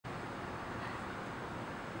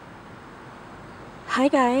Hi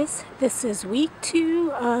guys, this is week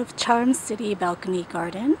 2 of Charm City Balcony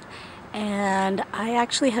Garden, and I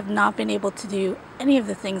actually have not been able to do any of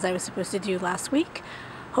the things I was supposed to do last week.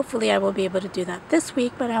 Hopefully I will be able to do that this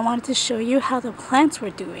week, but I wanted to show you how the plants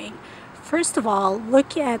were doing. First of all,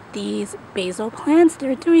 look at these basil plants.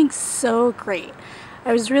 They're doing so great.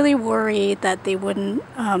 I was really worried that they wouldn't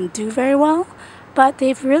do very well, but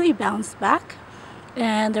they've really bounced back.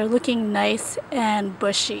 And they're looking nice and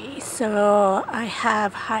bushy, so I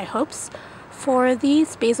have high hopes for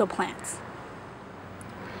these basil plants.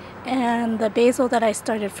 And the basil that I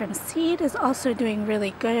started from seed is also doing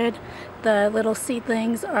really good. The little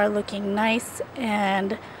seedlings are looking nice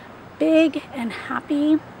and big and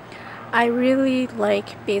happy. I really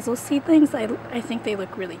like basil seedlings. I think they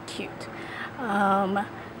look really cute.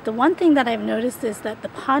 The one thing that I've noticed is that the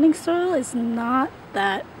potting soil is not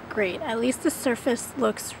that great. At least the surface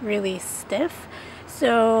looks really stiff.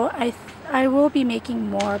 So I will be making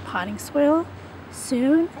more potting soil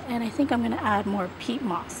soon, and I think I'm going to add more peat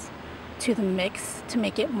moss to the mix to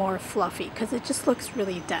make it more fluffy because it just looks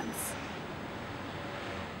really dense.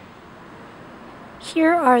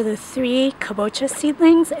 Here are the 3 kabocha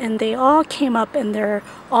seedlings, and they all came up and they're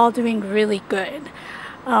all doing really good.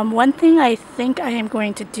 One thing I think I am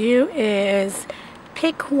going to do is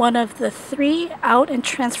pick one of the 3 out and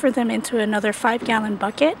transfer them into another 5-gallon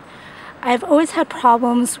bucket. I've always had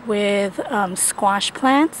problems with squash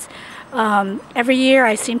plants. Every year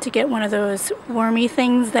I seem to get one of those wormy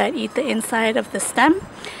things that eat the inside of the stem,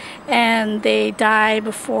 and they die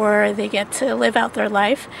before they get to live out their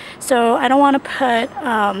life. So I don't want to put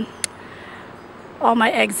all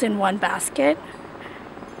my eggs in one basket.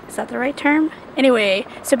 Is that the right term? Anyway,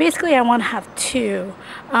 so basically I want to have 2,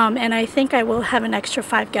 and I think I will have an extra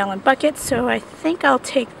 5-gallon bucket, so I think I'll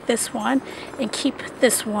take this one and keep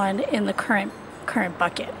this one in the current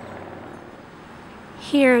bucket.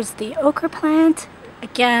 Here's the okra plant.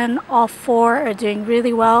 Again, all 4 are doing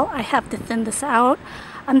really well. I have to thin this out.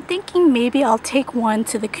 I'm thinking maybe I'll take one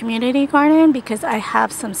to the community garden because I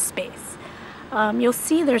have some space. You'll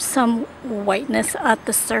see there's some whiteness at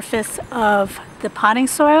the surface of the potting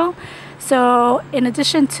soil. So in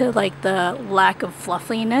addition to like the lack of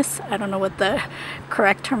fluffiness, I don't know what the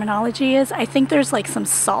correct terminology is, I think there's like some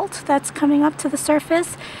salt that's coming up to the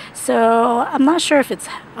surface. So I'm not sure if it's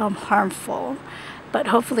harmful, but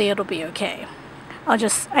hopefully it'll be okay. I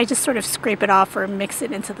just sort of scrape it off or mix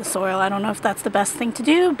it into the soil. I don't know if that's the best thing to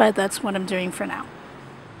do, but that's what I'm doing for now.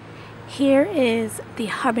 Here is the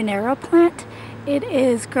habanero plant. It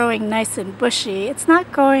is growing nice and bushy. It's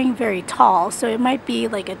not growing very tall, so it might be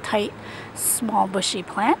like a tight, small, bushy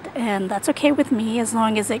plant, and that's okay with me as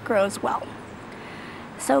long as it grows well.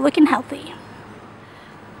 So looking healthy.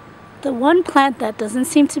 The one plant that doesn't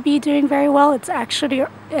seem to be doing very well, it's actually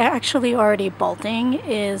already bolting,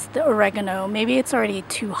 is the oregano. Maybe it's already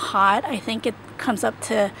too hot. I think it comes up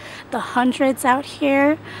to the hundreds out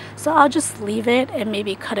here. So I'll just leave it and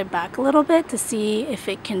maybe cut it back a little bit to see if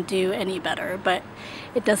it can do any better, but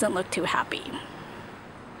it doesn't look too happy.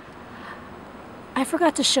 I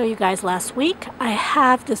forgot to show you guys last week. I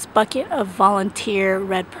have this bucket of volunteer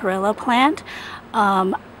red perilla plant.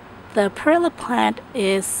 The perilla plant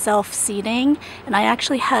is self-seeding, and I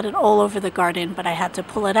actually had it all over the garden, but I had to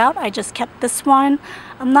pull it out. I just kept this one.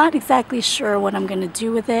 I'm not exactly sure what I'm going to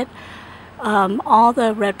do with it. All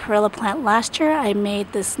the red perilla plant last year, I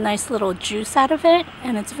made this nice little juice out of it,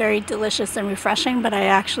 and it's very delicious and refreshing, but I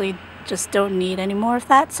actually just don't need any more of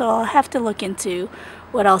that, so I'll have to look into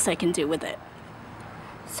what else I can do with it.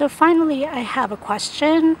 So finally, I have a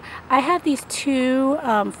question. I have these 2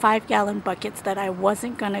 5-gallon buckets that I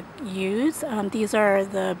wasn't going to use. These are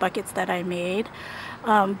the buckets that I made.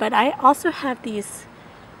 But I also have these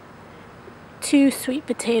 2 sweet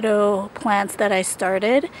potato plants that I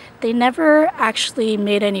started. They never actually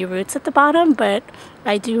made any roots at the bottom, but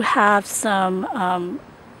I do have some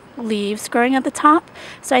leaves growing at the top.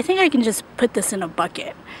 So I think I can just put this in a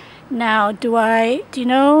bucket. Now, do you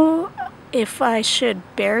know if I should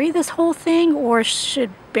bury this whole thing or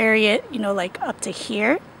should bury it, you know, like up to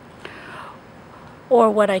here, or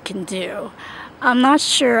what I can do? I'm not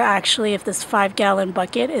sure actually if this 5-gallon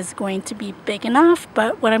bucket is going to be big enough,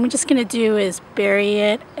 but what I'm just going to do is bury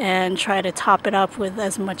it and try to top it up with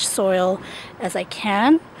as much soil as I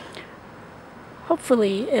can.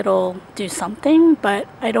 Hopefully it'll do something, but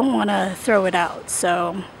I don't want to throw it out,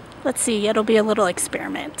 so let's see. It'll be a little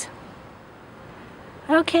experiment.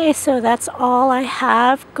 Okay, so that's all I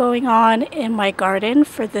have going on in my garden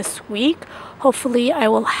for this week. Hopefully I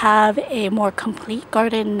will have a more complete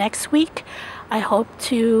garden next week. I hope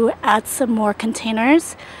to add some more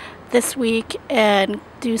containers this week and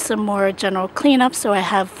do some more general cleanup so I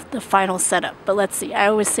have the final setup. But let's see, I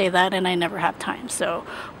always say that and I never have time. So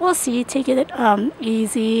we'll see. Take it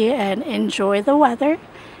easy and enjoy the weather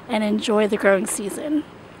and enjoy the growing season.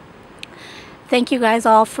 Thank you guys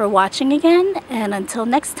all for watching again, and until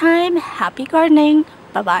next time, happy gardening.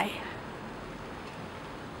 Bye-bye.